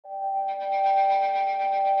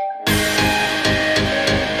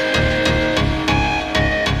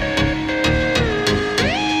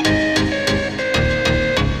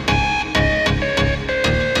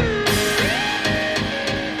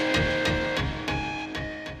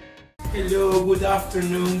Hello, good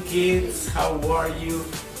afternoon kids, how are you?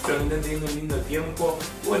 Espero que estén teniendo un lindo tiempo.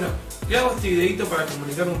 Bueno, grabo este videito para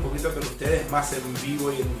comunicarme un poquito con ustedes, más en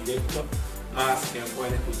vivo y en directo, más que me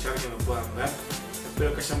puedan escuchar, que me puedan ver.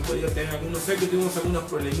 Espero que hayan podido tener algunos, sé que tuvimos algunos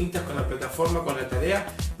problemitas con la plataforma, con la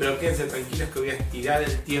tarea, pero quédense tranquilos que voy a estirar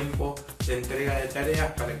el tiempo de entrega de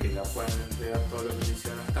tareas para que la puedan entregar todo lo que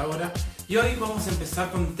hicieron hasta ahora. Y hoy vamos a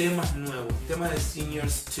empezar con temas nuevos, temas de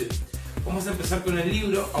Seniors 2. Vamos a empezar con el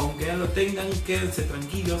libro, aunque ya lo tengan, quédense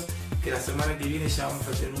tranquilos que la semana que viene ya vamos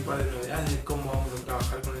a tener un par de novedades de cómo vamos a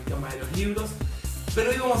trabajar con el tema de los libros.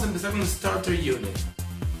 Pero hoy vamos a empezar con el Starter Unit.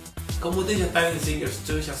 Como ustedes ya están en Seniors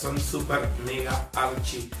 2, ya son super mega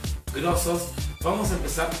archi grosos, vamos a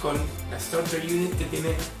empezar con la Starter Unit, que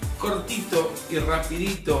tiene cortito y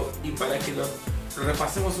rapidito, y para que lo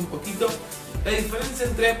repasemos un poquito, la diferencia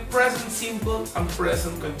entre Present Simple and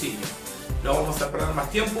Present Continuous. No vamos a perder más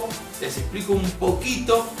tiempo, les explico un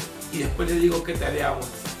poquito y después les digo qué tarea vamos a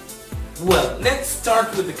hacer. Well, let's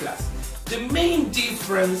start with the class. The main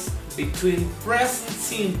difference between present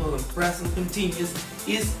simple and present continuous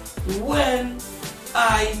is when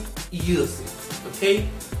I use it. Okay?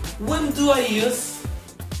 When do I use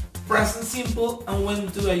present simple and when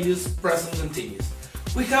do I use present continuous?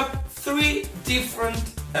 We have three different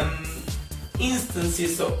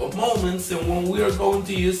instances or moments in when we are going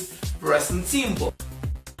to use present simple.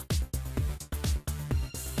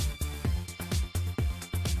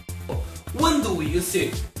 When do we use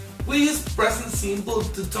it? We use present simple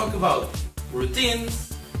to talk about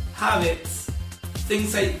routines, habits,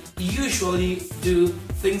 things I usually do,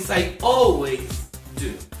 things I always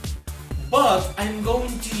do. But I'm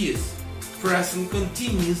going to use present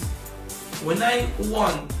continuous when I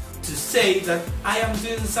want to say that I am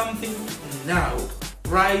doing something now,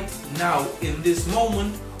 right now, in this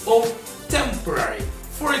moment, or temporary.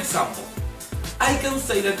 For example, I can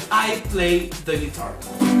say that I play the guitar.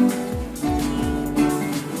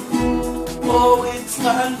 Oh, it's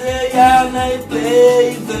Monday and I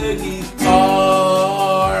play the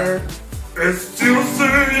guitar. It's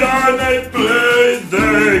Tuesday and I play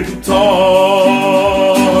the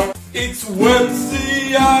guitar. It's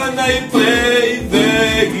Wednesday and I play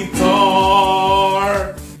the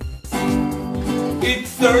guitar.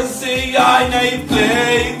 It's Thursday and I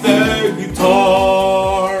play the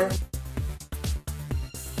guitar.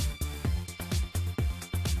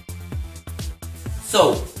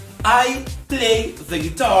 So, I play the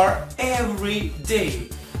guitar every day.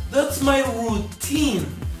 That's my routine.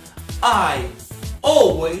 I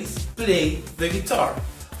always play the guitar.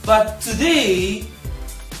 But today,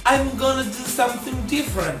 I'm gonna do something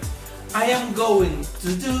different. I am going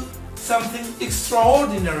to do something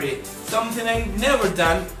extraordinary, something I've never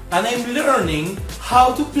done, and I'm learning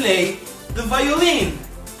how to play the violin.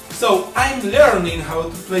 So, I'm learning how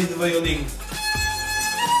to play the violin.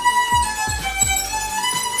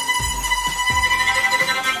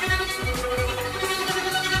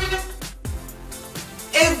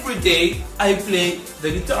 Every day I play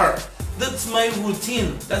the guitar. That's my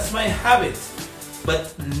routine, that's my habit.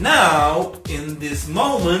 But now, in this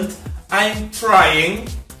moment, I'm trying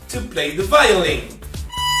to play the violin.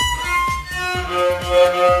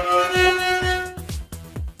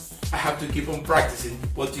 I have to keep on practicing.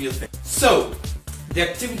 What do you think? So, the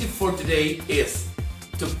activity for today is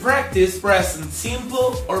to practice present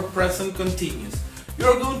simple or present continuous.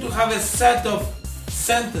 You're going to have a set of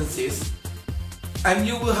sentences and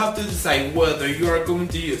you will have to decide whether you are going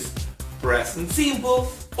to use present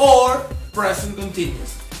simple or present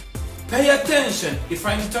continuous. Pay attention if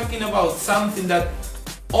I'm talking about something that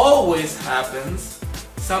always happens,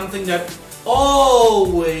 something that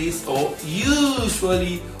always or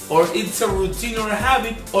usually, or it's a routine or a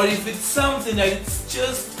habit, or if it's something that it's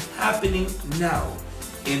just happening now,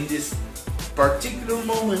 in this particular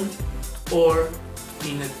moment, or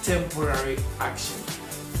in a temporary action.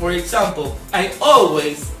 For example, I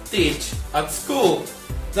always teach at school.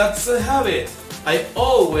 That's a habit. I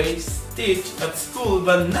always teach at school,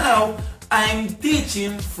 but now I'm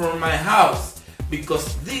teaching from my house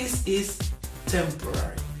because this is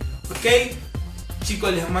temporary. ¿Ok?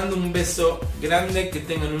 Chicos, les mando un beso grande, que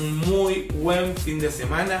tengan un muy buen fin de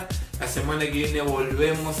semana. La semana que viene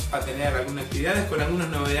volvemos a tener algunas actividades con algunas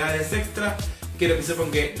novedades extra. Quiero que sepan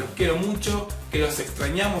que los quiero mucho, que los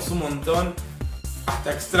extrañamos un montón.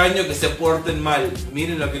 Hasta extraño que se porten mal,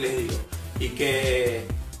 miren lo que les digo. Y que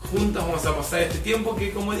juntos vamos a pasar este tiempo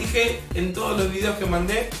que, como dije en todos los videos que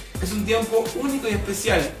mandé, es un tiempo único y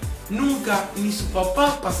especial. Nunca ni sus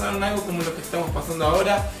papás pasaron algo como lo que estamos pasando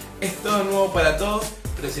ahora. Es todo nuevo para todos,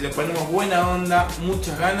 pero si le ponemos buena onda,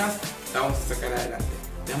 muchas ganas, la vamos a sacar adelante.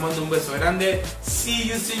 Les mando un beso grande. See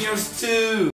you seniors too.